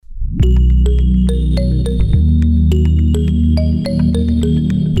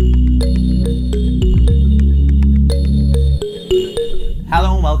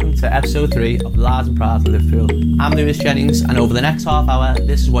to episode 3 of Lads and Proud to Liverpool. I'm Lewis Jennings, and over the next half hour,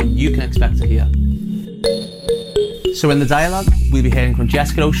 this is what you can expect to hear. So in the dialogue, we'll be hearing from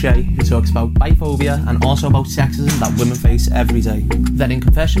Jessica O'Shea, who talks about biphobia and also about sexism that women face every day. Then in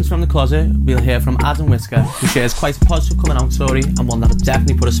Confessions from the Closet, we'll hear from Adam Whitaker, who shares quite a positive coming out story and one that'll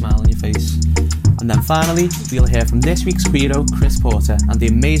definitely put a smile on your face. And then finally, we'll hear from this week's Queero, Chris Porter, and the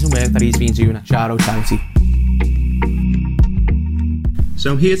amazing work that he's been doing at Charo Charity.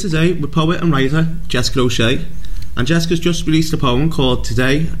 So I'm here today with poet and writer Jessica O'Shea, and Jessica's just released a poem called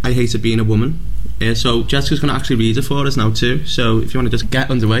Today I Hated Being a Woman. So Jessica's going to actually read it for us now too, so if you want to just get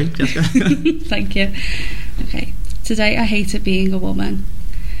underway, Jessica. Thank you. Okay. Today I hated being a woman.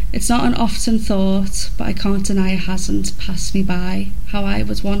 It's not an often thought, but I can't deny it hasn't passed me by, how I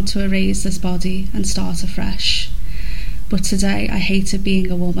would want to erase this body and start afresh. But today I hated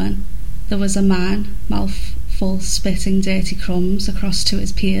being a woman. There was a man, mouthful spitting dirty crumbs across to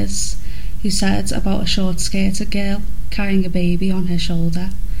his peers, who said about a short-skirted girl carrying a baby on her shoulder.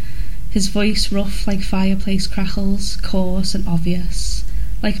 His voice rough like fireplace crackles, coarse and obvious.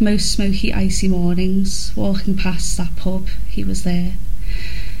 Like most smoky, icy mornings, walking past that pub, he was there.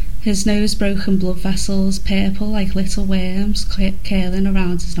 His nose broken blood vessels, purple like little worms curling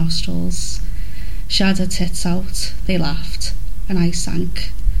around his nostrils. Shattered tits out, they laughed, and I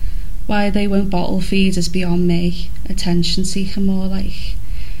sank. Why they won't bottle feed is beyond me, attention seeker more like.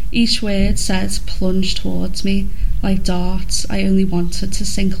 Each word said plunged towards me, like darts. I only wanted to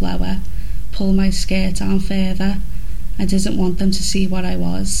sink lower, pull my skirt down further. I didn't want them to see what I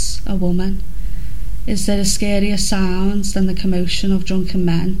was, a woman. Is there a scarier sound than the commotion of drunken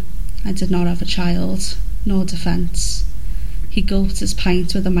men? I did not have a child, nor defence. He gulped his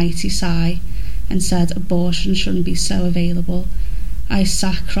pint with a mighty sigh, and said abortion shouldn't be so available. I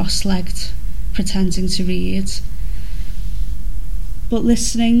sat cross-legged, pretending to read. But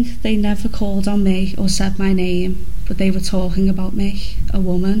listening, they never called on me or said my name, but they were talking about me, a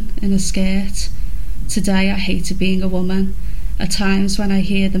woman in a skirt. Today I hated being a woman. At times when I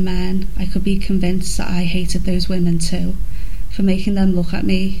hear the men, I could be convinced that I hated those women too, for making them look at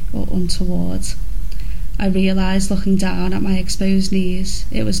me or untoward. I realised looking down at my exposed knees,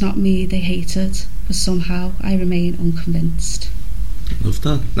 it was not me they hated, but somehow I remain unconvinced. Love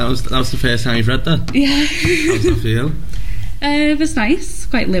that. That was the first time you've read that? Yeah. How does that feel? It was nice,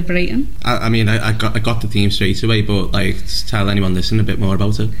 quite liberating. I mean, I got the theme straight away, but like, tell anyone listening a bit more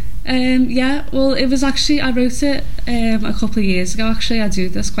about it. Yeah, well, it was actually, I wrote it a couple of years ago. Actually, I do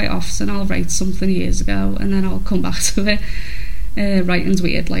this quite often. I'll write something years ago and then I'll come back to it. Writing's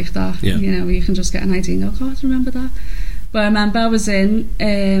weird like that. Yeah. You know, you can just get an idea and go, God, remember that. But I remember I was in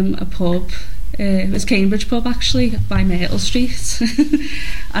a pub. It was Cambridge pub actually, by Myrtle Street.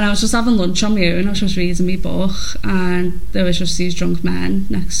 And I was just having lunch on my own. I was just reading my book, and there was just these drunk men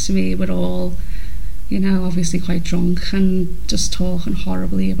next to me. We're all, you know, obviously quite drunk and just talking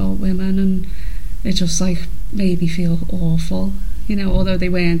horribly about women, and it just like made me feel awful, you know, although they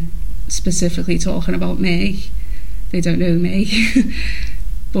weren't specifically talking about me. They don't know me.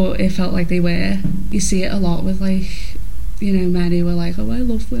 But it felt like they were. You see it a lot with like, you know, men who were like, oh, I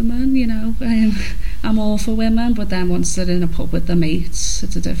love women, you know, I'm all for women, but then once they're in a pub with their mates,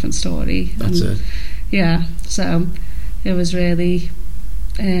 it's a different story. That's it. Yeah, so it was really,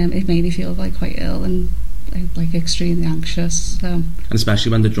 it made me feel like quite ill and like extremely anxious. So. And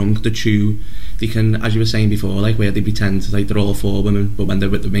especially when they're drunk, they can, as you were saying before, like where they pretend like they're all for women, but when they're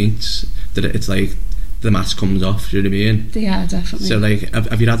with the mates, that it's like the mask comes off. Do you know what I mean? Yeah, definitely. So like,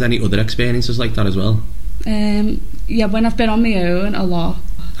 have you had any other experiences like that as well? Yeah, when I've been on my own, a lot.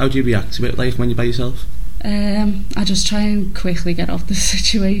 How do you react to it, like when you're by yourself? I just try and quickly get off the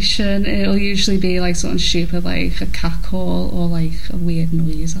situation. It'll usually be like something stupid, like a cat call or like a weird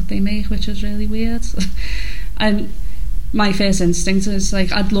noise that they make, which is really weird. And my first instinct is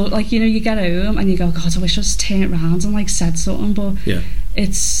like, I'd look like, you know, you get home and you go, God, I wish I just turned around and like said something, but yeah,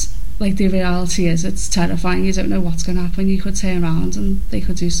 it's like the reality is it's terrifying. You don't know what's going to happen. You could turn around and they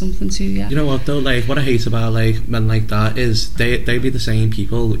could do something to you. You know what though, like what I hate about like men like that is they be the same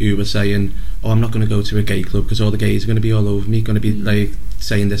people who were saying, oh, I'm not going to go to a gay club because all the gays are going to be all over me, going to be like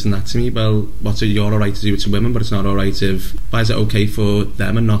saying this and that to me. Well, what's it, you're alright to do it to women, but it's not alright if, why is it okay for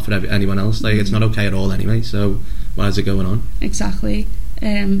them and not for anyone else? Like it's not okay at all anyway, so why is it going on? Exactly.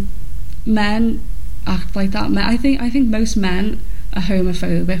 Men act like that. I think most men are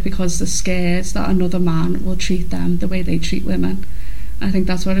homophobic because they're scared that another man will treat them the way they treat women. I think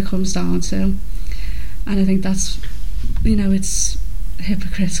that's what it comes down to, and I think that's, you know, it's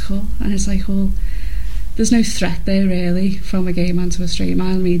hypocritical, and it's like, well, there's no threat there really from a gay man to a straight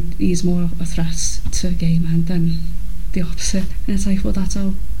man. I mean, he's more a threat to gay men than the opposite, and it's like, well, that's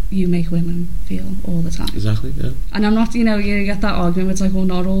how you make women feel all the time. Exactly, yeah. And I'm not, you get that argument where it's like, well,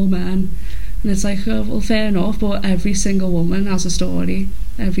 not all men. And it's like, oh, well, fair enough, but every single woman has a story.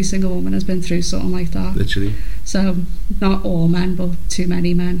 Every single woman has been through something like that. Literally. So, not all men, but too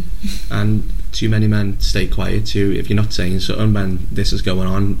many men. And too many men stay quiet too. If you're not saying something when this is going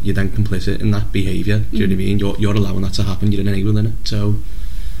on, you're then complicit in that behaviour. Do you know what I mean? You're allowing that to happen, you're enabling it. So,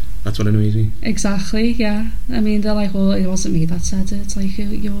 that's what annoys me. Exactly, yeah. I mean, they're like, well, it wasn't me that said it. It's like,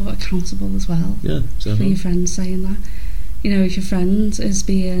 you're accountable as well. Yeah, so for your friend saying that. If your friend is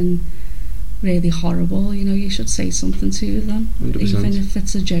being really horrible, you should say something to them, 100%. even if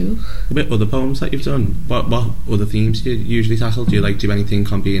it's a joke. About other poems that you've done, what other themes do you usually tackle? Do you do anything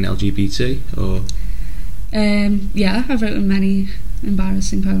can be an LGBT or? Yeah, I've written many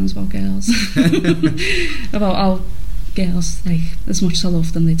embarrassing poems about girls. About how girls, as much as I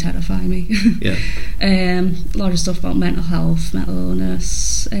love them, they terrify me. Yeah. A lot of stuff about mental health, mental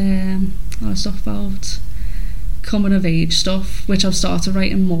illness, a lot of stuff about coming of age stuff, which I've started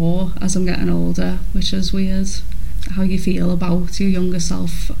writing more as I'm getting older, which is weird. How you feel about your younger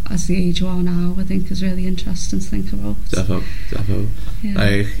self as the age you are now, I think, is really interesting to think about. Defo.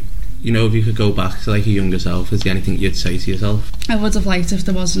 Yeah. If you could go back to your younger self, is there anything you'd say to yourself? I would have liked if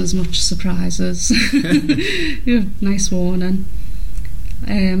there wasn't as much surprises. Nice warning.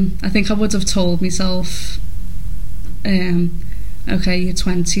 I think I would have told myself, okay, you're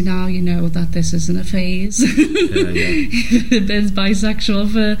 20 now, you know that this isn't a phase. You've been bisexual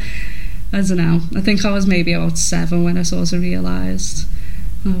for, I don't know, I think I was maybe about 7 when I sort of realised.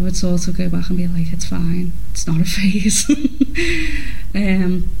 I would sort of go back and be like, it's fine, it's not a phase.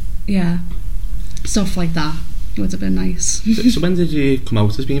 Yeah, stuff like that would have been nice. So when did you come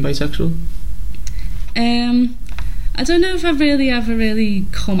out as being bisexual? I don't know if I've ever really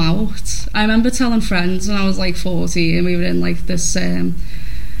come out. I remember telling friends when I was 40 and we were in this the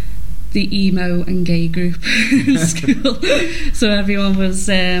emo and gay group in school. So everyone was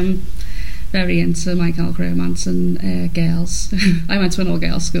very into My Chemical Romance and girls. I went to an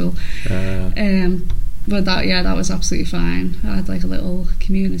all-girls school. But that was absolutely fine. I had a little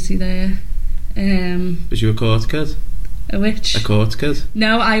community there. Was you a court kid? A which? A court kid?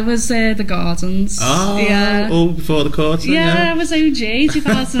 No, I was the Gardens. Oh, yeah. Before the court. Yeah, I was OG.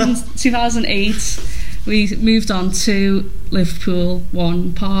 2008. We moved on to Liverpool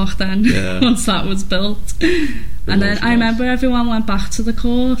One Park then. Yeah. Once that was built. And then I remember everyone went back to the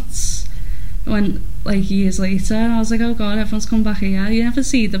courts when years later, and I was like, oh god, everyone's come back here. You never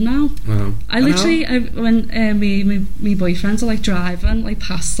see them now. Wow. I literally when me boyfriends are driving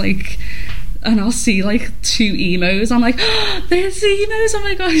past and I'll see 2 emos. I'm like, oh, there's the emos. Oh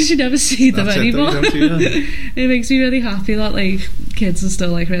my gosh, you never see them anymore. It makes me really happy that kids are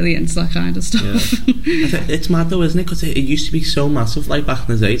still really into that kind of stuff. Yeah. It's mad though, isn't it? Because it used to be so massive back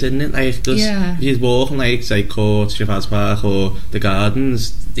in the day, didn't it? If you'd walk on say Court, Shavaz Park or the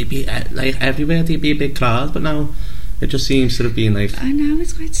Gardens, they'd be everywhere. There'd be a big crowd, but now it just seems to have been I know,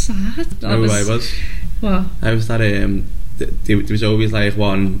 it's quite sad. I was. What? I was that there was always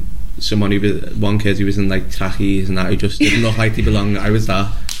one kid who was in trackies and that, who just didn't look like he belonged. I was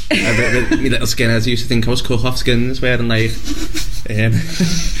that. My little skinheads used to think I was cut-off skins wearing what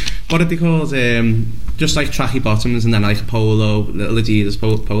did they call just tracky bottoms and then a polo, little Adidas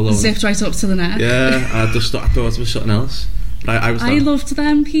polo zipped right up to the neck. Yeah, I thought it was something else. But I loved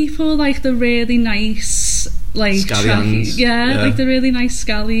them people, the really nice scallions. Yeah, the really nice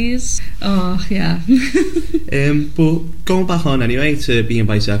scallies. Oh yeah. But going back on anyway to being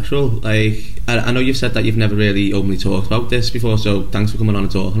bisexual, I know you've said that you've never really openly talked about this before, so thanks for coming on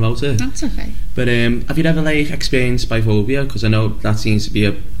and talking about it. That's okay. But have you ever experienced biphobia? Because I know that seems to be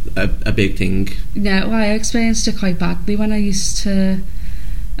a big thing. No, I experienced it quite badly when I used to.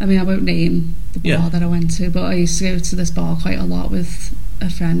 I mean, I won't name the bar that I went to, but I used to go to this bar quite a lot with a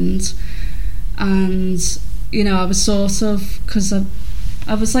friend, and I was sort of, because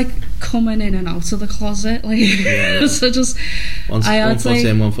I was coming in and out of the closet, so just one foot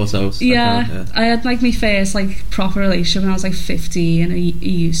in, one foot out. Yeah, I had my first proper relationship when I was 15, and he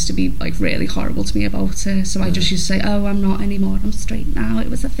used to be really horrible to me about it. So I just used to say, "Oh, I'm not anymore. I'm straight now. It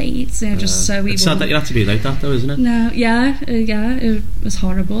was a phase." Just so he. It's sad that you had to be like that, though, isn't it? No, it was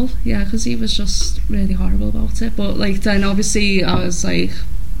horrible. Yeah, because he was just really horrible about it. But then obviously I was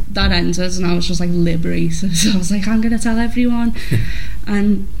that ended, and I was just liberated. So I was I'm gonna tell everyone.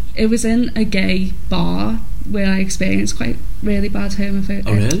 And it was in a gay bar where I experienced quite really bad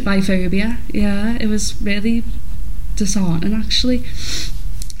biphobia. Yeah, it was really disheartening actually.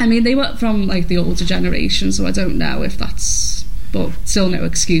 I mean, they were from the older generation, so I don't know if that's but still no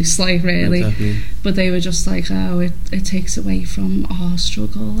excuse, like, really. Exactly. But they were just like, oh, it takes away from our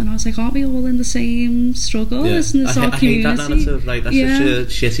struggle, and I was like, aren't we all in the same struggle? Yeah. Isn't this our community? I hate that narrative, like, that's such a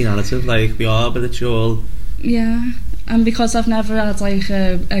shitty narrative, like, we are, but it's all... Yeah, and because I've never had like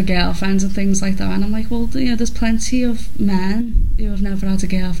a girlfriend and things like that, and I'm like, well, you know, there's plenty of men who have never had a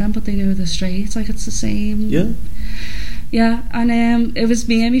girlfriend but they know they're straight, like, it's the same. Yeah, and it was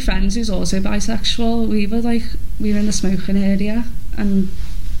me and my friends who's also bisexual. We were in the smoking area, and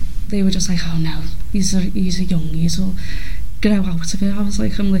they were just like, oh no, he's a young, he'll grow out of it. I was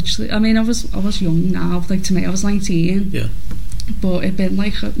like, I was young now, like, to me I was 19, but it'd been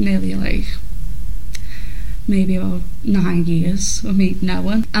like nearly like maybe about 9 years of me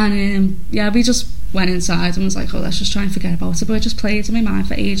knowing, and we just went inside and was like, oh, let's just try and forget about it. But it just played in my mind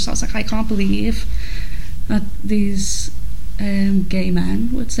for ages. I was like, I can't believe that these gay men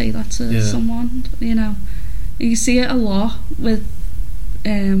would say that to someone, you know. You see it a lot with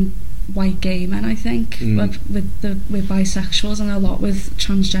white gay men, I think, with bisexuals, and a lot with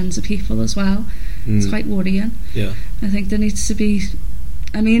transgender people as well. It's quite worrying. I think there needs to be,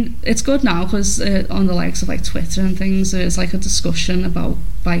 I mean, it's good now because on the likes of like Twitter and things, there's like a discussion about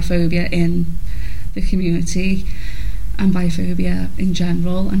biphobia in the community, and biphobia in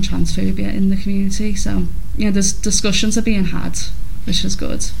general, and transphobia in the community. So, you know, there's discussions are being had, which is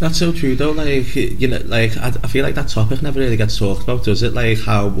good. That's so true though, like, you know, like, I feel like that topic never really gets talked about, does it? Like,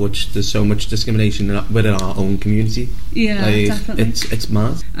 how much there's so much discrimination within our own community. Yeah, like, definitely. It's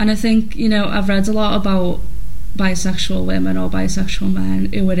mad. And I think, you know, I've read a lot about bisexual women or bisexual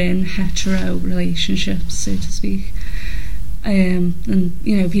men who are in hetero relationships, so to speak, and,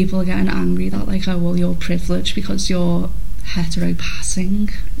 you know, people are getting angry that, like, oh, well, you're privileged because you're hetero passing,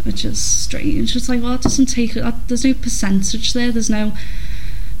 which is strange. It's like, well, it doesn't take, there's no percentage there, there's no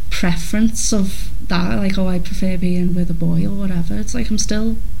preference of that, like, oh, I prefer being with a boy or whatever. It's like, I'm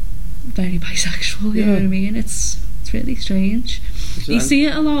still very bisexual, you know what I mean? It's really strange. You see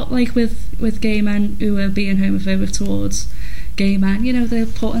it a lot, like, with gay men who are being homophobic towards gay men. You know, they're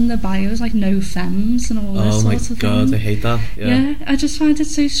putting their bios like no femmes and all this sort of thing. Oh my god, I hate that. Yeah, I just find it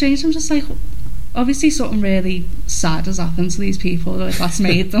so strange. I'm just like, obviously something really sad has happened to these people, like, that's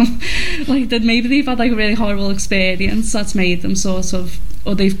made them like, that maybe they've had like a really horrible experience that's made them sort of,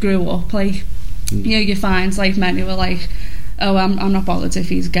 or they've grew up like, you know, you find like men who are like, oh, I'm not bothered if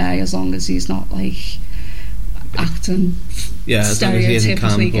he's gay as long as he's not like acting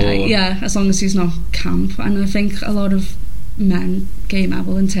stereotypically gay, as long as he's not camp. And I think a lot of men, gay men,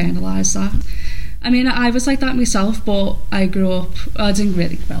 will internalise that. I mean, I was like that myself, but I grew up, I didn't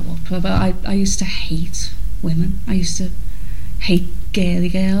really grow up, but I used to hate women. I used to hate girly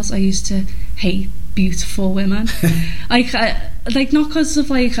girls. I used to hate beautiful women. like not because of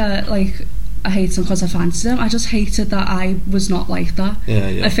like I hate them because I fancied them. I just hated that I was not like that.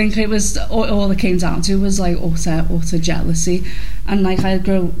 I think it was all it came down to was like utter jealousy, and like I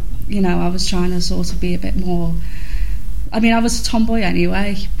grew, you know, I was trying to sort of be a bit more. I mean, I was a tomboy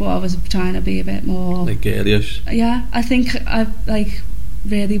anyway, but I was trying to be a bit more like girlish. Yeah, I think I like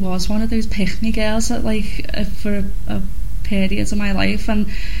really was one of those pick-me girls that like for a period of my life, and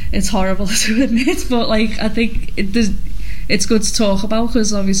it's horrible to admit, but like I think it's good to talk about,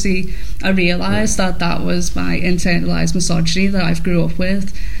 because obviously I realised that was my internalised misogyny that I've grew up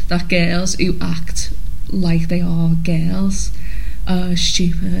with, that girls who act like they are girls are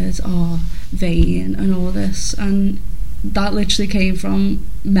stupid or vain and all this, and that literally came from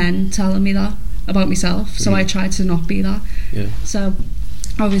men telling me that about myself, so I tried to not be that. So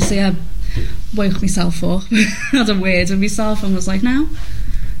obviously I woke myself up, had a word with myself and was like, no,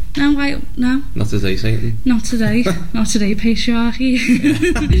 not today, Satan, not today patriarchy.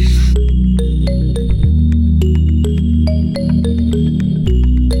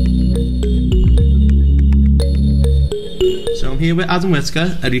 So I'm here with Adam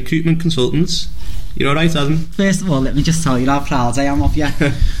Whitaker, a recruitment consultant. You're alright, Adam? First of all, let me just tell you how proud I am of you.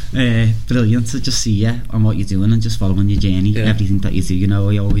 Brilliant to just see you and what you're doing and just following your journey, everything that you do. You know,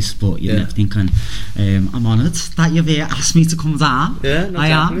 I always support you and everything, and I'm honoured that you've asked me to come down.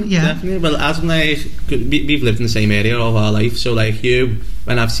 Definitely. Well, Adam and I, we've lived in the same area all our life, so like you,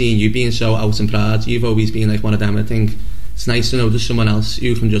 when I've seen you being so out and proud, you've always been like one of them. I think it's nice to know there's someone else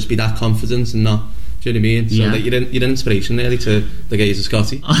who can just be that confident and not. Do you know what I mean? So like you're an inspiration really to the gays of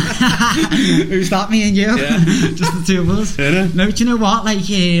Scotty. Who's that, me and you? Just the two of us. No, do you know what? Like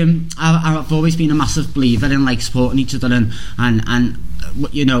I've always been a massive believer in like supporting each other, and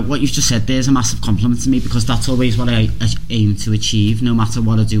you know, what you've just said there is a massive compliment to me, because that's always what I aim to achieve, no matter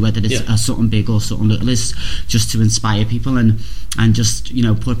what I do, whether it's something big or something little, is just to inspire people and just, you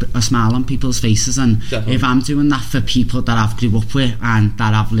know, put a smile on people's faces. And definitely, if I'm doing that for people that I've grew up with and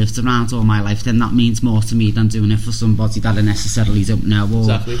that I've lived around all my life, then that means more to me than doing it for somebody that I necessarily don't know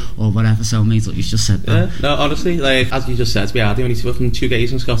or whatever. So mate, what you've just said that. Yeah, no, honestly, like as you just said, we are the only two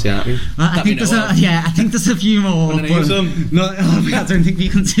gays in Scotland, aren't we? I think there's a few more. No, I don't think we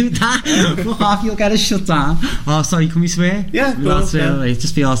can do that. For half you'll get us shut down. Oh, sorry, can we swear? Yeah, that's right.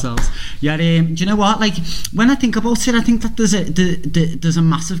 Just be ourselves. Yeah, do you know what? Like, when I think about it, I think that there's a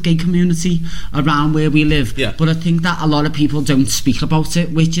massive gay community around where we live. Yeah. But I think that a lot of people don't speak about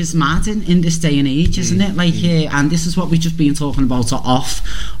it, which is mad in this day and age, isn't it? Like, and this is what we've just been talking about off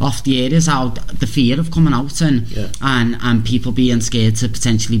the air, is how the fear of coming out and people being scared to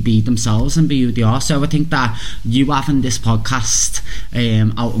potentially be themselves and be who they are. So I think that you having this podcast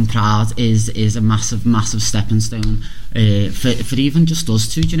out and proud is a massive stepping stone for even just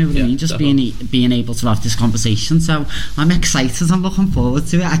us two. Do you know what I mean? Just being able to have this conversation. So I'm excited. I'm looking forward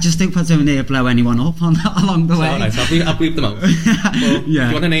to it. I just hope I don't blow anyone up along the way. Alright, I'll bleep them out. Well, yeah. Do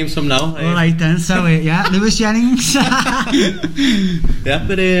you want to name some now? Alright then. So Lewis Jennings. Yeah,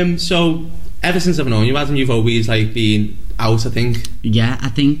 but so ever since I've known you, Adam, you've always like been out, I think. Yeah, I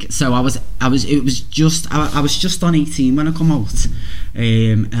think so. I was just on 18 when I come out.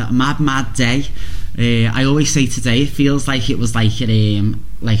 A mad day. I always say today it feels like it was like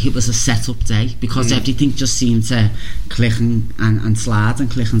it was a set up day, because everything just seemed to click and slide and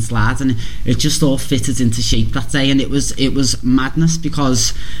click and slide, and it just all fitted into shape that day. And it was madness,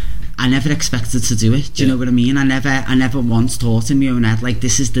 because I never expected to do it. Do you know what I mean? I never once thought in my own head, like,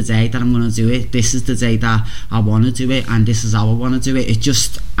 this is the day that I'm going to do it, this is the day that I want to do it, and this is how I want to do it. It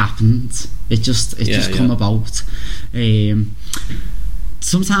just happened. It just come about.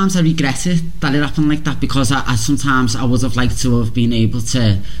 Sometimes I regret it that it happened like that, because I sometimes I would have liked to have been able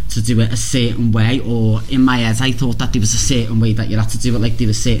to do it a certain way, or in my head I thought that there was a certain way that you had to do it, like there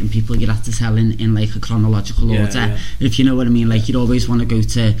were certain people you had to tell in like a chronological order, if you know what I mean. Like, you'd always want to go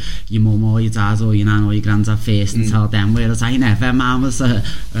to your mum or your dad or your nan or your granddad first and tell them, whereas I never. Mine was a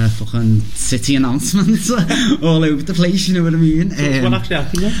fucking city announcement all over the place, you know what I mean. So what actually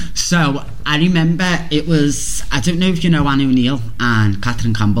happened then? So I remember it was, I don't know if you know Anne O'Neill and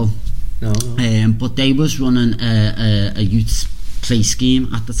Catherine Campbell. No. But they was running a youth play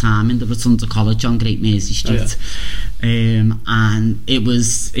scheme at the time in the Rotunda College on Great Mersey Street. And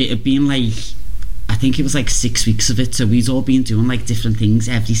it had been like, I think it was like 6 weeks of it, so we'd all been doing like different things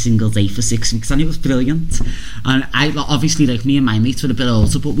every single day for 6 weeks, and it was brilliant. And I obviously, like, me and my mates were a bit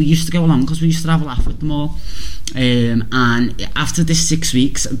older, but we used to go along because we used to have a laugh with them all. And after this 6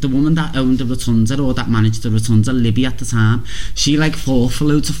 weeks, the woman that owned the Rotunda, or that managed the Rotunda, Libby at the time, she like fought for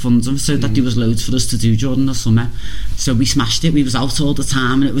loads of funding so that there was loads for us to do during the summer. So we smashed it. We was out all the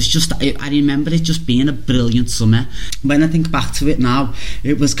time, and it was just, I remember it just being a brilliant summer. When I think back to it now,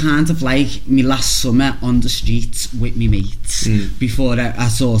 it was kind of like me last summer on the streets with me mates before I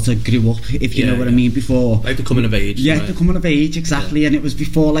sort of grew up, if you know what I mean. Before, like, the coming of age. Yeah, right? The coming of age, exactly. And it was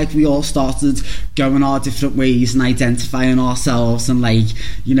before, like, we all started going our different ways and identifying ourselves, and like,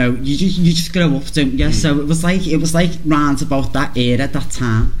 you know, you just grow up, don't you? So it was like round about that era, that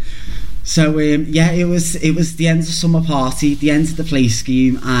time. So it was the end of the summer party, the end of the play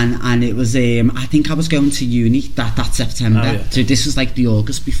scheme, and it was I think I was going to uni that September. So this was like the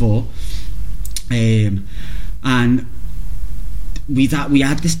August before, and we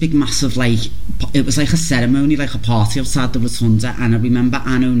had this big massive, like, it was like a ceremony, like a party outside the Rotunda. And I remember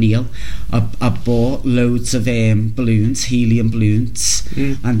Anne O'Neill I bought loads of balloons, helium balloons,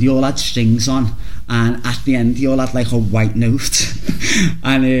 and they all had strings on, and at the end they all had like a white note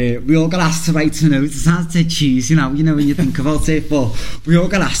and we all got asked to write a note. It sounds so cheesy, you know when you think about it, but we all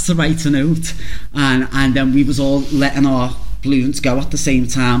got asked to write a note, and then we was all letting our balloons go at the same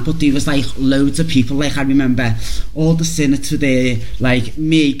time. But there was like loads of people, like I remember all the Synods were there, like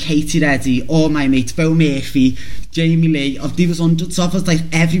me, Katie Reddy, all my mates, Bo Murphy, Jamie Lee, there was hundreds of us, like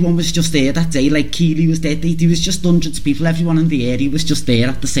everyone was just there that day. Like Keely was there, there was just hundreds of people, everyone in the area was just there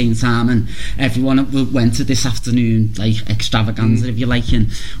at the same time, and everyone went to this afternoon like extravaganza, if you like.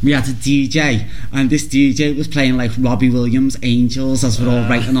 And we had a DJ, and this DJ was playing like Robbie Williams' Angels as we're all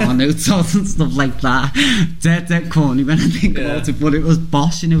writing our notes out and stuff like that. Dead corny when I think about it, but it was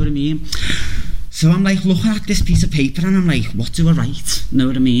boss, you know what I mean. So I'm like looking at this piece of paper and I'm like, what do I write? Know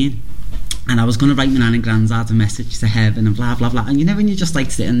what I mean? And I was going to write my nan and granddad a message to heaven and blah blah blah. And you know when you just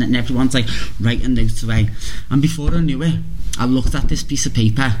like sitting and everyone's like writing notes away. And before I knew it, I looked at this piece of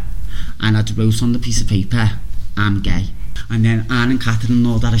paper and I'd wrote on the piece of paper, I'm gay. And then Anne and Catherine and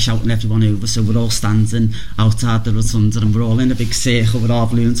all that are shouting everyone over, so we're all standing outside the rotunda and we're all in a big circle with our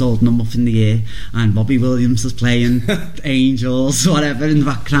balloons holding them up in the air, and Robbie Williams is playing Angels, whatever, in the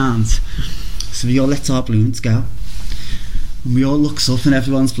background. So we all let our balloons go. And we all look up and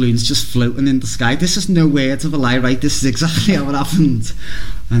everyone's balloon's just floating in the sky. This is no words of a lie, right? This is exactly how it happened.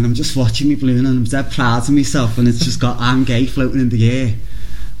 And I'm just watching my balloon and I'm dead proud of myself, and it's just got I'm gay floating in the air.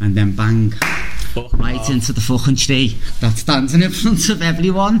 And then bang, right into the fucking tree that stands in front of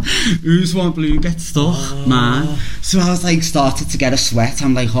everyone. Whose one balloon gets stuck? Man. So I was like, started to get a sweat.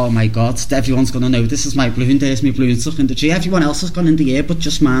 I'm like, oh my god, everyone's gonna know this is my balloon. There's my balloon stuck in the tree. Everyone else has gone in the air, but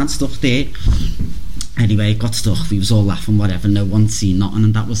just mine stuck there. Anyway, it got stuck. We was all laughing, whatever. No one seen nothing,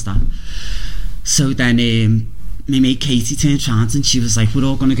 and that was that. So then my mate Katie turned around and she was like, we're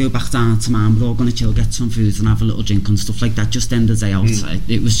all going to go back down to Mum, we're all going to chill, get some food and have a little drink and stuff like that, just end the day out.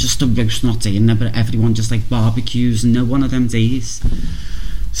 It was just a roast, not day, and everyone just like barbecues and no one of them days.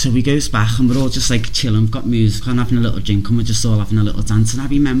 So we goes back and we're all just like chilling, got music on, having a little drink, and we're just all having a little dance. And I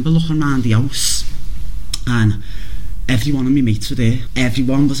remember looking around the house and every one of my mates were there.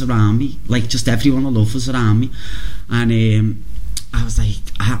 Everyone was around me, like just everyone I love was around me. And I was like,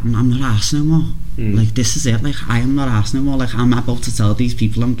 I'm not arsed no more. Like, this is it. Like, I am not arsed no more. Like, I'm about to tell these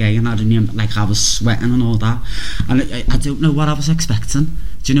people I'm gay, and I didn't even, like, I was sweating and all that. And I don't know what I was expecting.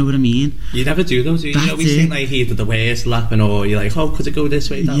 Do you know what I mean? You never do though, do you? You always think like either the worst lapping, or you're like, oh, could it go this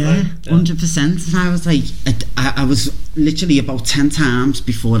way, that way? Yeah, 100%. And I was like, I was literally about 10 times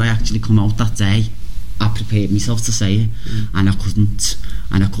before I actually come out that day, I prepared myself to say it, and I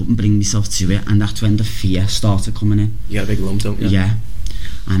couldn't bring myself to it, and that's when the fear started coming in. You got a big lump, don't you? Yeah.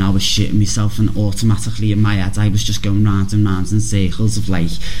 And I was shitting myself, and automatically in my head I was just going round and round in circles of like,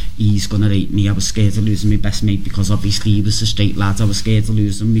 he's gonna hate me. I was scared of losing my best mate because obviously he was a straight lad. I was scared of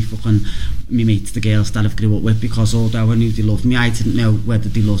losing me mates, the girls that I've grew up with, because although I knew they loved me, I didn't know whether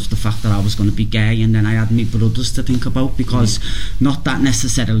they loved the fact that I was going to be gay. And then I had my brothers to think about, because not that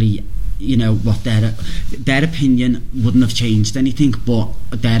necessarily, you know, what their opinion wouldn't have changed anything, but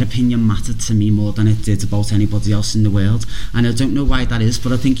their opinion mattered to me more than it did about anybody else in the world. And I don't know why that is,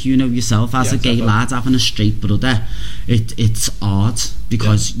 but I think you know yourself, as a gay lad having a straight brother, it's hard,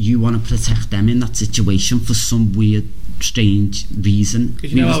 because you want to protect them in that situation for some weird, strange reason.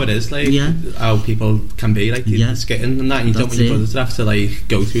 Because you know how it is, like how people can be, like skitting and that, and you don't want your brothers to have to like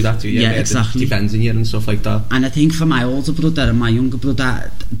go through that, do you? Yeah, exactly. Defending you and stuff like that. And I think for my older brother and my younger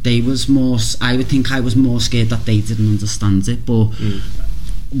brother, they was more, I would think I was more scared that they didn't understand it, but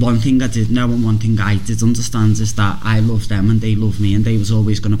one thing I did know and one thing I did understand is that I love them and they love me, and they was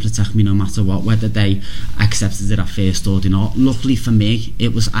always going to protect me no matter what, whether they accepted it at first or not. Luckily for me,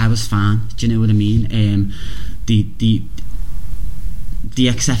 I was fine. Do you know what I mean? They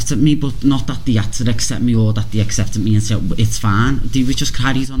accepted me, but not that they had to accept me or that they accepted me and said it's fine. They were just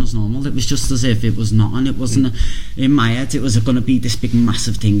carried on as normal. It was just as if it was not, and it wasn't. In my head it was going to be this big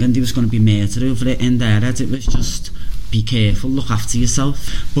massive thing and there was going to be murder over it. In their head it was just, be careful, look after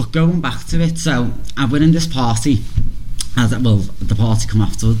yourself. But going back to it, so we're in this party, the party come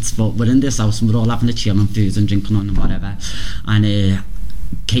afterwards, but we're in this house and we're all having a chill and food and drinking on and whatever. And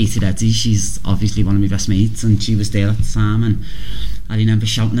Katie Reddy, she's obviously one of my best mates, and she was there at the time, and I remember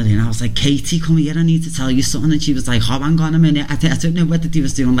shouting at her, and I was like, Katie, come here, I need to tell you something. And she was like, oh, hang on a minute, I don't know whether they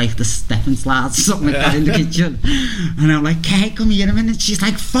was doing like the step and slides or something like that in the kitchen. And I'm like, Kate, come here a minute. She's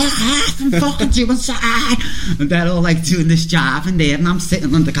like, fuck off, I'm fucking doing something. And they're all like doing this job in there, and I'm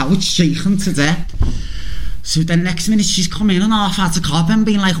sitting on the couch shaking to death. So then next minute she's come in and half had to cop and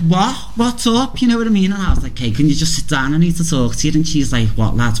being like, what's up, you know what I mean? And I was like, hey, can you just sit down, I need to talk to you. And she's like,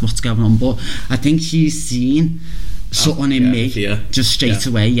 what, lads, what's going on? But I think she's seen something in me fear. Just straight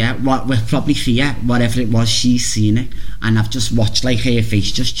away, with probably fear, whatever it was, she's seen it. And I've just watched like her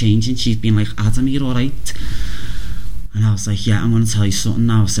face just change, and she's been like, Adam, you're alright? And I was like, yeah, I'm going to tell you something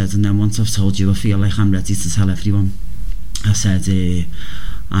now. I said, and then once I've told you, I feel like I'm ready to tell everyone. I said,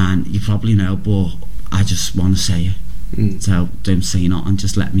 and you probably know, but I just want to say it. So don't say nothing,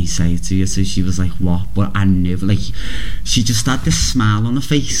 just let me say it to you. So she was like, what? But I knew, like, she just had this smile on her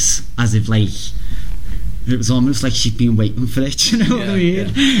face, as if like it was almost like she'd been waiting for it, you know what I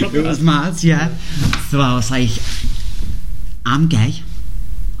mean? It was mad. So I was like, I'm gay.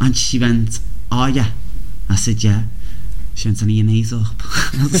 And she went, oh yeah. I said, yeah. She went, are your knees up?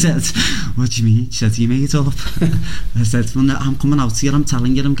 I said, what do you mean? She said, are your knees up? I said, well, no, I'm coming out here, I'm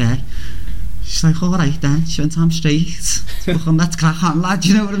telling you I'm gay. She's like, alright then. She went, I'm straight. Let's crack on, lad,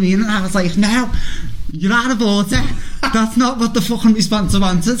 you know what I mean? And I was like, no, you're out of order. That's not what the fucking response I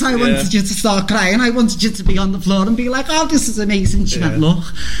wanted. I wanted you to start crying. I wanted you to be on the floor and be like, oh, this is amazing. She went, look,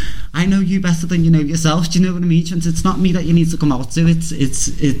 I know you better than you know yourself. Do you know what I mean? It's not me that you need to come out to. It's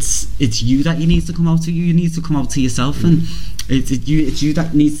you that you need to come out to. You need to come out to yourself, and it's you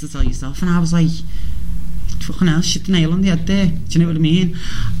that needs to tell yourself. And I was like, fucking hell, shit the nail on the head there. Do you know what I mean?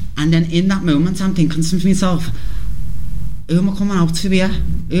 And then in that moment, I'm thinking to myself, who am I coming out to here?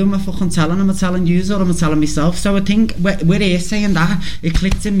 Who am I fucking telling? Am I telling you or am I telling myself? So I think with her saying that, it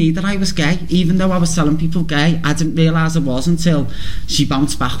clicked in me that I was gay. Even though I was telling people gay, I didn't realise I was until she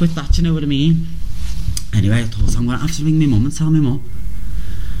bounced back with that, you know what I mean? Anyway, I thought I'm going to have to ring my mum and tell my mum.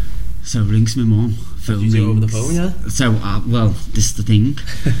 So rings my mum. Phone rings. Over the phone, yeah? So, well, this is the thing.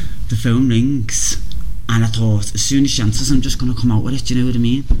 The phone rings. And I thought, as soon as she answers, I'm just going to come out with it, do you know what I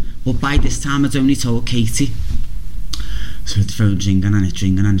mean? But by this time, I'd only told Katie. So the phone's ringing and it's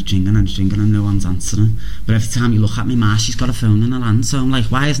ringing and it's ringing and it's ringing and no one's answering. But every time you look at my ma, she's got a phone in her hand. So I'm like,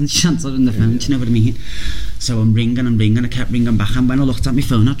 why isn't she answering the phone? Do you know what I mean? So I'm ringing and ringing. I kept ringing back. And when I looked at my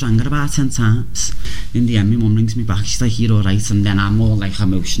phone, I'd rang her about 10 times. In the end, my mum rings me back. She's like, you're all right. And then I'm all like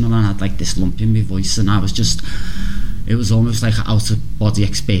emotional and I had like this lump in my voice. And I was just... It was almost like an out-of-body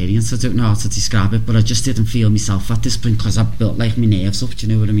experience. I don't know how to describe it, but I just didn't feel myself at this point because I built like my nerves up, do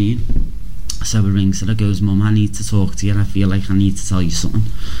you know what I mean? So it rings and it goes, Mum, I need to talk to you and I feel like I need to tell you something.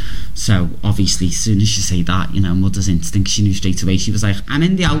 So obviously as soon as she said that, you know, mother's instinct, she knew straight away. She was like, I'm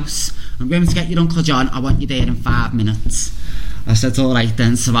in the house, I'm going to get your Uncle John, I want you there in 5 minutes. I said, alright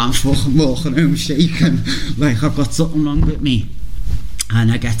then. So I'm fucking walking home shaking like I've got something wrong with me. And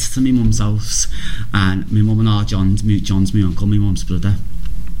I get to my mum's house and my mum and John's my uncle, my mum's brother,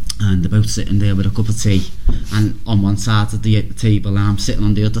 and they're both sitting there with a cup of tea and on one side of the table and I'm sitting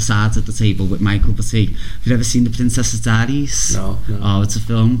on the other side of the table with my cup of tea. Have you ever seen The Princess's Diaries? No. Oh, it's a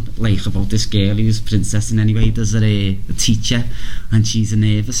film like about this girl who's a princess, and anyway there's a teacher and she's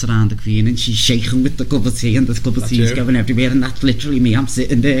nervous around the queen and she's shaking with the cup of tea and this cup of tea is going everywhere, and that's literally me. I'm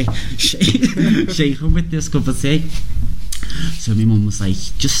sitting there shaking with this cup of tea. So my mum was like,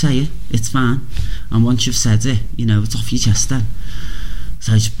 just say it, it's fine, and once you've said it, you know, it's off your chest then.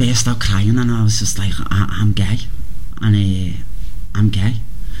 So I just burst out crying and I was just like, I'm gay, and I'm gay.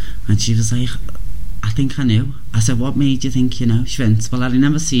 And she was like, I think I knew. I said, what made you think you know? She went, well, I'd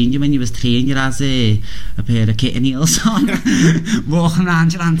never seen you when you was 3 and you had a pair of kitten heels on walking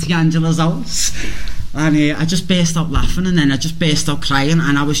around your Auntie Angela's house. And I just burst out laughing, and then I just burst out crying,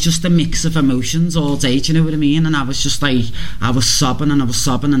 and I was just a mix of emotions all day, do you know what I mean? And I was just like, I was sobbing and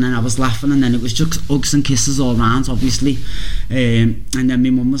then I was laughing, and then it was just hugs and kisses all around, obviously. And then my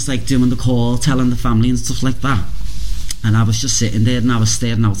mum was like doing the call, telling the family and stuff like that. And I was just sitting there and I was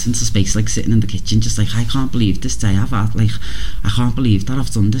staring out into space, like sitting in the kitchen, just like, I can't believe this day I've had, like, I can't believe that I've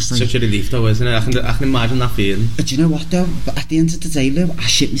done this. Like, such a relief though, isn't it? I can imagine that feeling. Do you know what though? But at the end of the day, Lou, I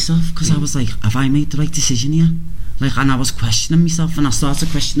shit myself because I was like, have I made the right decision here? Like, and I was questioning myself, and I started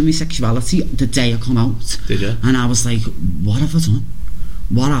questioning my sexuality the day I come out. Did you? And I was like, what have I done?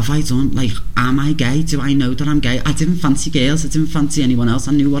 What have I done? Like, am I gay? Do I know that I'm gay? I didn't fancy girls, I didn't fancy anyone else,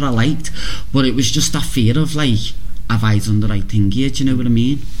 I knew what I liked, but it was just that fear of like, have I done the right thing here? Do you know what I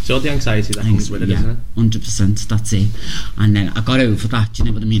mean? It's all the anxiety that comes with it, isn't it? 100%, that's it. And then I got over that, do you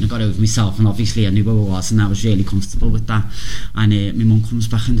know what I mean? I got over myself, and obviously I knew who I was, and I was really comfortable with that. And my mum comes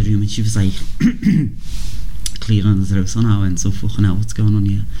back in the room and she was like, clearing the throat on her, and so fucking hell, what's going on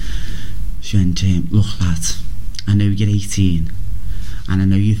here? She went, look lad, I know you're 18, and I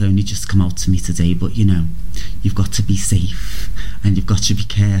know you've only just come out to me today, but you know, you've got to be safe and you've got to be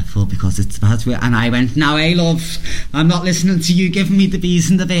careful because it's bad. And I went, now hey love, I'm not listening to you giving me the bees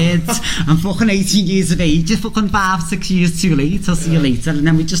and the birds. I'm fucking 18 years of age, you're fucking 5-6 years too late, I'll see you later. And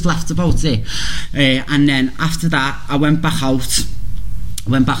then we just laughed about it, and then after that I went back out. I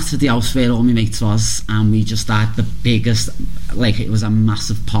went back to the house where all my mates was, and we just had the biggest, like, it was a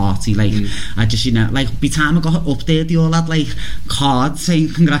massive party. Like, I just, you know, like, by the time I got up there, they all had like cards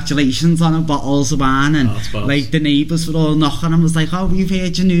saying congratulations on it, bottles of wine, and like the neighbours were all knocking and was like, oh, we've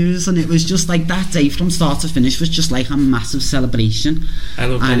heard your news. And it was just like that day from start to finish was just like a massive celebration. I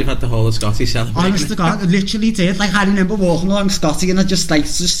love that you've had the whole of Scotty celebrating. Honest to God, I literally did. Like, I remember walking along Scotty and I just like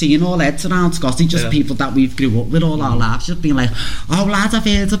just seeing all heads around Scotty, just people that we've grew up with all our lives, just being like, oh lad, I've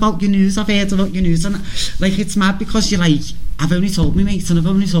heard about your news, and like, it's mad because you're like, I've only told my mates and I've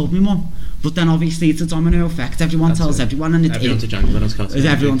only told my mum, but then obviously it's a domino effect, everyone tells everyone, and everyone's a jangler on Scotty.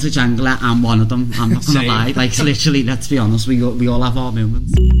 Everyone's a jangler, I'm one of them, I'm not gonna lie, like literally, let's be honest, we all have our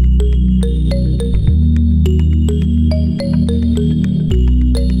moments.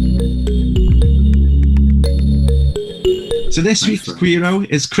 So this week's Queero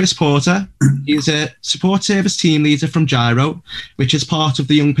is Chris Porter, He's a support service team leader from Gyro, which is part of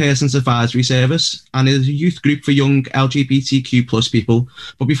the Young Persons Advisory Service, and is a youth group for young LGBTQ plus people.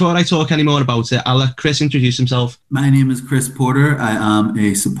 But before I talk any more about it, I'll let Chris introduce himself. My name is Chris Porter. I am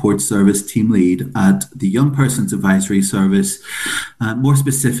a support service team lead at the Young Persons Advisory Service. More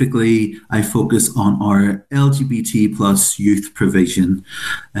specifically, I focus on our LGBT plus youth provision.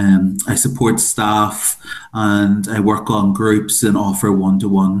 I support staff and I work on groups and offer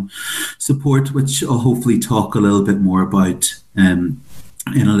one-to-one support, which I'll hopefully talk a little bit more about in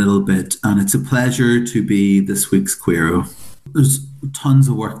a little bit. And it's a pleasure to be this week's Queero. There's tons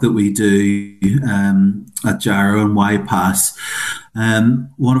of work that we do at Gyro and YPAS.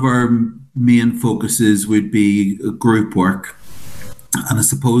 One of our main focuses would be group work. And I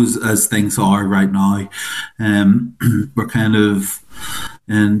suppose as things are right now, we're kind of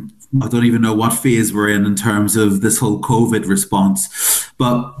in, I don't even know what phase we're in terms of this whole COVID response.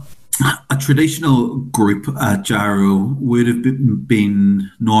 But a traditional group at Gyro would have been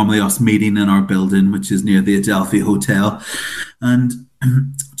normally us meeting in our building, which is near the Adelphi Hotel. And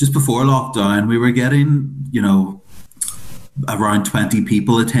just before lockdown, we were getting, around 20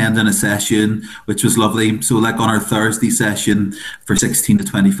 people attending a session, which was lovely. So like on our Thursday session for 16 to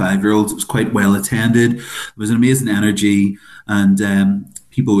 25-year-olds, it was quite well attended. There was an amazing energy, and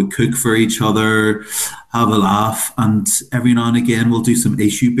people would cook for each other, have a laugh, and every now and again we'll do some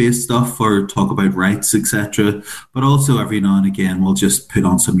issue-based stuff or talk about rights, etc. But also every now and again we'll just put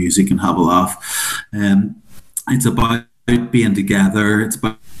on some music and have a laugh. It's about being together. It's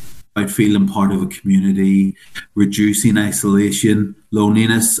about feeling part of a community, reducing isolation,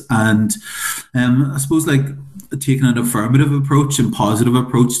 loneliness, and I suppose like taking an affirmative approach and positive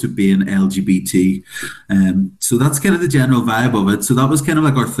approach to being LGBT. So that's kind of the general vibe of it. So that was kind of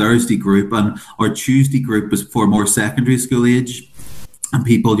like our Thursday group, and our Tuesday group was for more secondary school age. And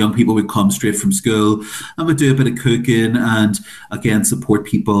young people would come straight from school and would do a bit of cooking and again support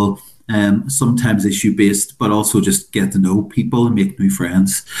people. Sometimes issue-based, but also just get to know people and make new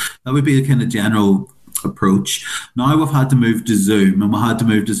friends. That would be a kind of general approach. Now we've had to move to Zoom, and we had to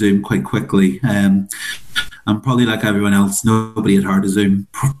move to Zoom quite quickly. And probably like everyone else, nobody had heard of Zoom,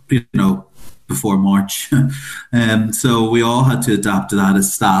 before March. So we all had to adapt to that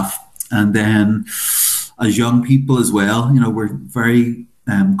as staff. And then as young people as well, we're very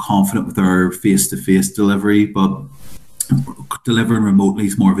confident with our face-to-face delivery, but delivering remotely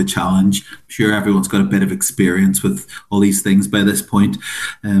is more of a challenge. I'm sure everyone's got a bit of experience with all these things by this point,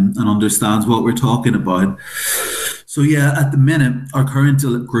 and understands what we're talking about. So yeah, at the minute, our current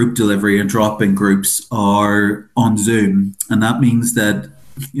group delivery and drop-in groups are on Zoom, and that means that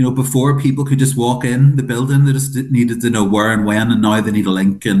before people could just walk in the building, they just needed to know where and when, and now they need a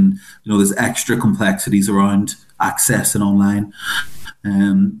link, and there's extra complexities around accessing online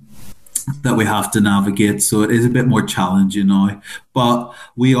that we have to navigate. So it is a bit more challenging now, but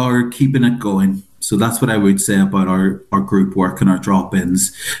we are keeping it going. So that's what I would say about our group work and our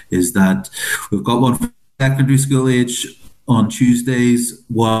drop-ins, is that we've got one for secondary school age on Tuesdays,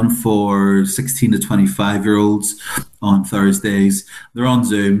 one for 16 to 25-year-olds on Thursdays. They're on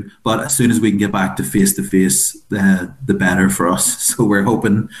Zoom, but as soon as we can get back to face-to-face, the better for us. So we're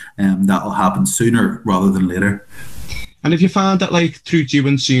hoping that will happen sooner rather than later. And have you found that, like, through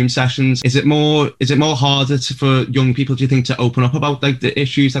doing Zoom sessions, is it more harder for young people, do you think, to open up about like the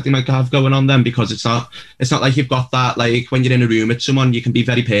issues that they might have going on then? Because it's not like you've got that, like, when you're in a room with someone, you can be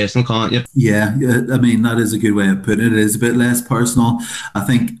very personal, can't you? Yeah, I mean, that is a good way of putting it. It is a bit less personal. I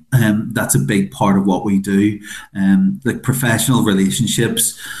think that's a big part of what we do. Like professional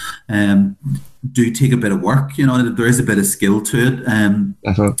relationships do take a bit of work. There is a bit of skill to it, and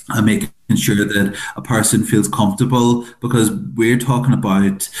making sure that a person feels comfortable, because we're talking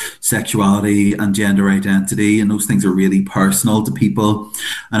about sexuality and gender identity, and those things are really personal to people.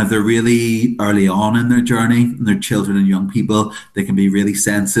 And if they're really early on in their journey, and they're children and young people, they can be really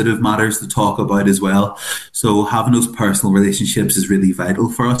sensitive matters to talk about as well. So having those personal relationships is really vital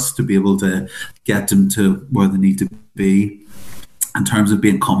for us to be able to get them to where they need to be, in terms of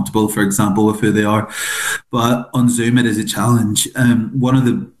being comfortable, for example, with who they are. But on Zoom, it is a challenge. One of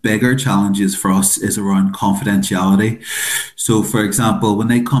the bigger challenges for us is around confidentiality. So, for example, when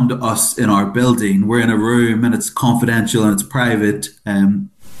they come to us in our building, we're in a room and it's confidential and it's private.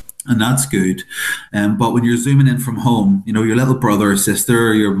 And that's good. But when you're zooming in from home, you know, your little brother or sister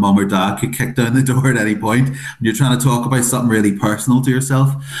or your mum or dad could kick down the door at any point and you're trying to talk about something really personal to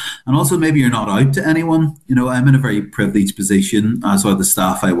yourself. And also maybe you're not out to anyone. You know, I'm in a very privileged position, as are the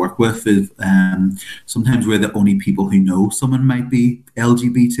staff I work with. Sometimes we're the only people who know someone might be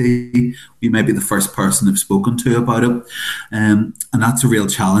LGBT. We might be the first person they've spoken to about it. And that's a real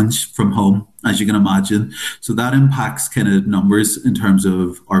challenge from home, as you can imagine. So that impacts kind of numbers in terms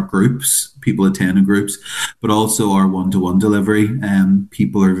of our groups, people attending groups, but also our one-to-one delivery.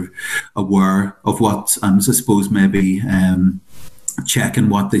 People are aware of what, I suppose, maybe checking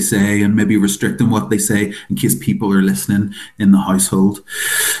what they say and maybe restricting what they say in case people are listening in the household.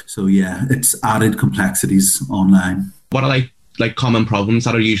 So yeah, it's added complexities online. What are like common problems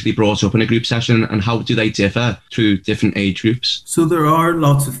that are usually brought up in a group session, and how do they differ through different age groups? So there are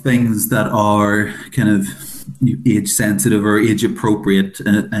lots of things that are kind of age sensitive or age appropriate,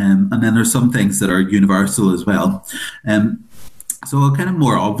 and then there's some things that are universal as well. So a kind of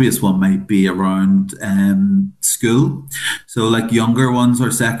more obvious one might be around school. So like younger ones or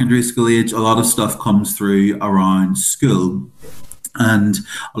secondary school age, a lot of stuff comes through around school. And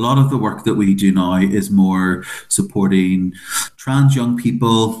a lot of the work that we do now is more supporting trans young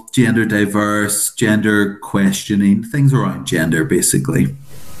people, gender diverse, gender questioning, things around gender basically.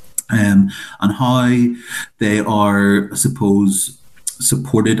 And how they are, I suppose,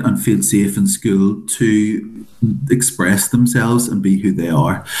 supported and feel safe in school to express themselves and be who they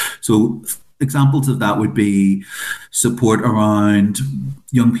are. So examples of that would be support around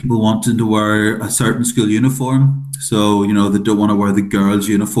young people wanting to wear a certain school uniform. So, you know, they don't want to wear the girls'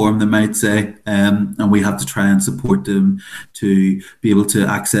 uniform, they might say, and we have to try and support them to be able to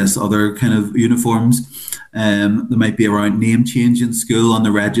access other kind of uniforms. There might be around name change in school on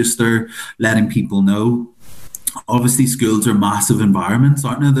the register, letting people know. Obviously, schools are massive environments,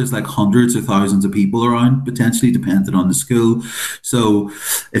 aren't they? There's like hundreds or thousands of people around, potentially, depending on the school. So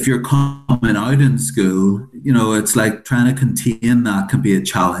if you're coming out in school, you know, it's like trying to contain that can be a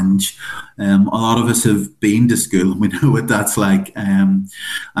challenge. A lot of us have been to school. We know what that's like. And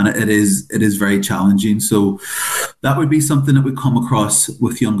it is very challenging. So that would be something that we come across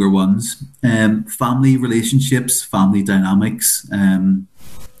with younger ones. Family relationships, family dynamics,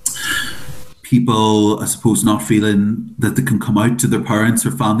 people, I suppose, not feeling that they can come out to their parents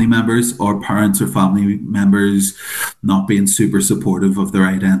or family members, or parents or family members not being super supportive of their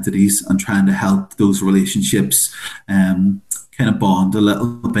identities, and trying to help those relationships kind of bond a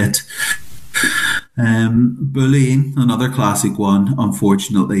little bit. Bullying, another classic one,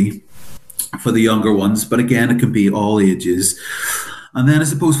 unfortunately, for the younger ones, but again, it can be all ages. And then I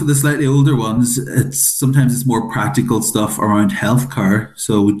suppose for the slightly older ones, sometimes it's more practical stuff around healthcare.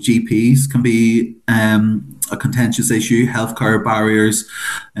 So GPs can be a contentious issue, healthcare barriers.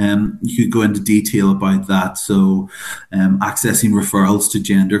 You could go into detail about that. So accessing referrals to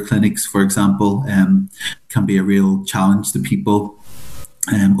gender clinics, for example, can be a real challenge to people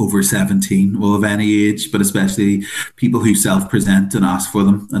over 17, well, of any age, but especially people who self-present and ask for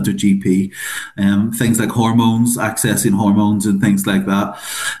them at their GP. Things like hormones, accessing hormones and things like that.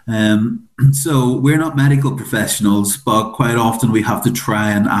 So we're not medical professionals, but quite often we have to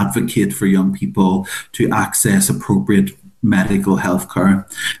try and advocate for young people to access appropriate medical health care.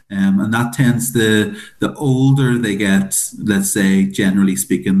 And that tends the older they get, let's say, generally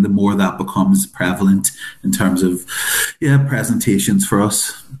speaking, the more that becomes prevalent in terms of presentations for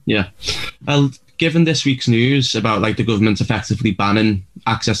us. Yeah. Well, given this week's news about like the government effectively banning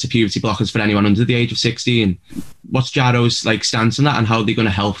access to puberty blockers for anyone under the age of 16, what's Jarrow's like stance on that, and how are they going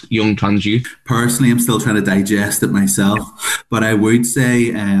to help young trans youth? Personally, I'm still trying to digest it myself, but I would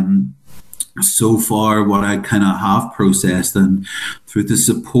say so far what I kind of have processed, and through the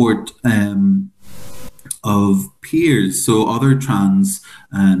support of peers, so other trans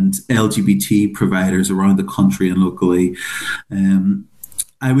and LGBT providers around the country and locally,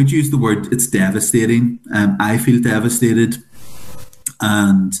 I would use the word, it's devastating. I feel devastated,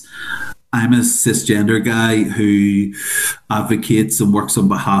 and I'm a cisgender guy who advocates and works on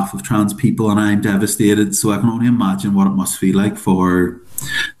behalf of trans people, and I'm devastated. So I can only imagine what it must feel like for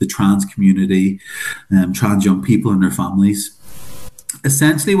the trans community, trans young people and their families.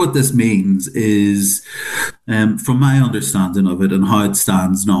 Essentially what this means is, from my understanding of it and how it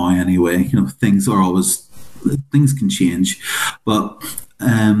stands now anyway, you know, things can change, but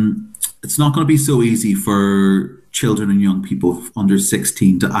it's not going to be so easy for children and young people under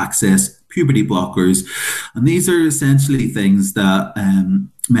 16 to access puberty blockers. And these are essentially things that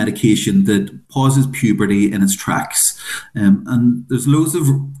medication that pauses puberty in its tracks. And there's loads of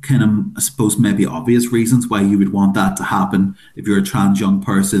kind of, I suppose, maybe obvious reasons why you would want that to happen if you're a trans young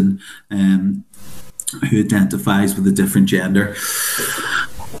person who identifies with a different gender.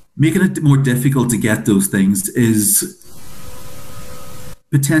 Making it more difficult to get those things is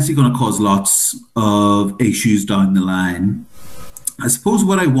potentially going to cause lots of issues down the line. I suppose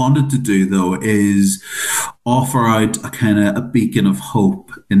what I wanted to do, though, is offer out a kind of a beacon of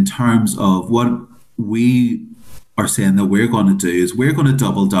hope in terms of what we are saying that we're going to do is we're going to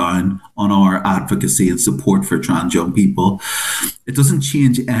double down on our advocacy and support for trans young people. It doesn't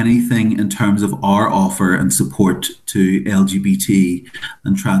change anything in terms of our offer and support to LGBT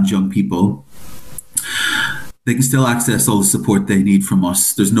and trans young people. They can still access all the support they need from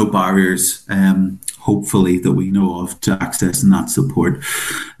us. There's no barriers, hopefully, that we know of to accessing that support.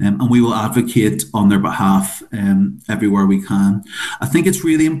 And we will advocate on their behalf everywhere we can. I think it's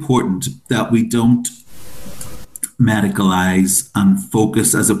really important that we don't medicalize and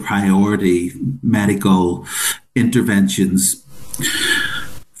focus as a priority medical interventions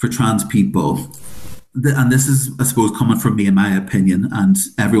for trans people. And this is, I suppose, coming from me in my opinion, and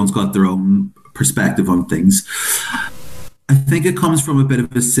everyone's got their own perspective on things. I think it comes from a bit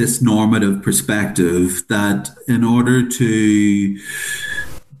of a cis-normative perspective that in order to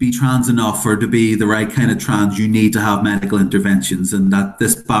be trans enough or to be the right kind of trans, you need to have medical interventions, and that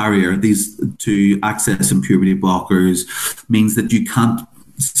this barrier, these to accessing puberty blockers, means that you can't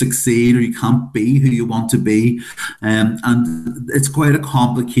succeed or you can't be who you want to be. And it's quite a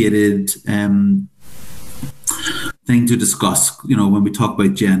complicated thing to discuss, you know, when we talk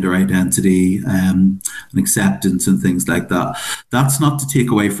about gender identity and acceptance and things like that. That's not to take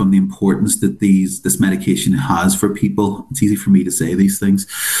away from the importance that this medication has for people. It's easy for me to say these things,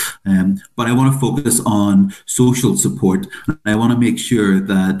 but I want to focus on social support. I want to make sure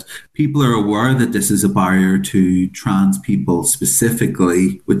that people are aware that this is a barrier to trans people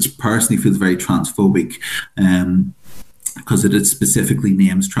specifically, which personally feels very transphobic, because it specifically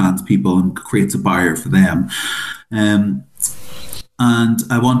names trans people and creates a barrier for them. And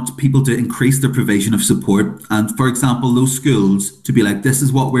I want people to increase their provision of support. And for example, those schools to be like, this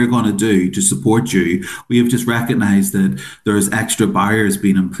is what we're going to do to support you. We have just recognized that there's extra barriers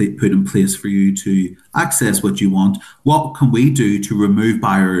being put in place for you to access what you want. What can we do to remove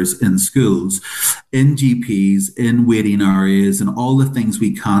barriers in schools, in GPs, in waiting areas, and all the things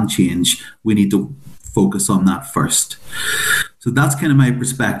we can change? We need to focus on that first. So that's kind of my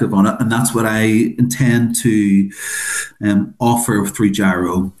perspective on it, and that's what I intend to offer through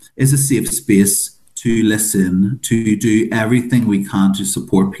Gyro, is a safe space to listen, to do everything we can to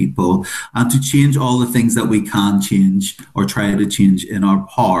support people, and to change all the things that we can change or try to change in our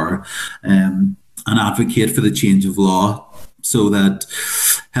power, and advocate for the change of law so that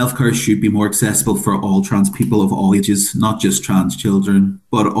healthcare should be more accessible for all trans people of all ages, not just trans children,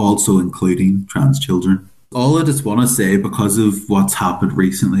 but also including trans children. All I just want to say, because of what's happened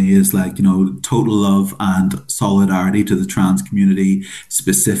recently, is like, you know, total love and solidarity to the trans community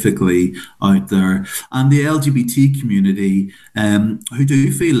specifically out there, and the LGBT community who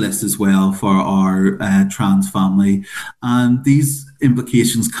do feel this as well for our trans family. And these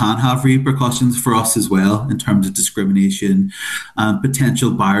implications can have repercussions for us as well in terms of discrimination and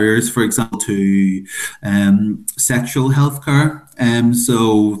potential barriers, for example, to sexual healthcare.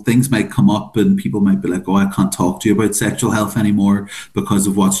 So things might come up and people might be like, oh, I can't talk to you about sexual health anymore because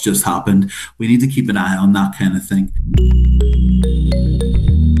of what's just happened. We need to keep an eye on that kind of thing.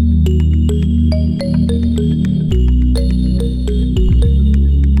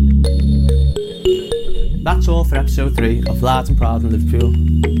 That's all for episode 3 of Loud and Proud in Liverpool.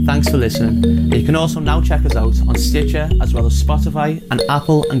 Thanks for listening. And you can also now check us out on Stitcher, as well as Spotify and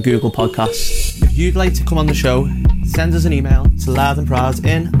Apple and Google Podcasts. If you'd like to come on the show, send us an email to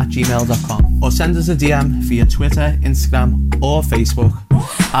loudandproudin@gmail.com, or send us a DM via Twitter, Instagram or Facebook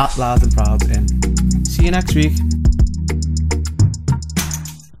 @loudandproudin. See you next week.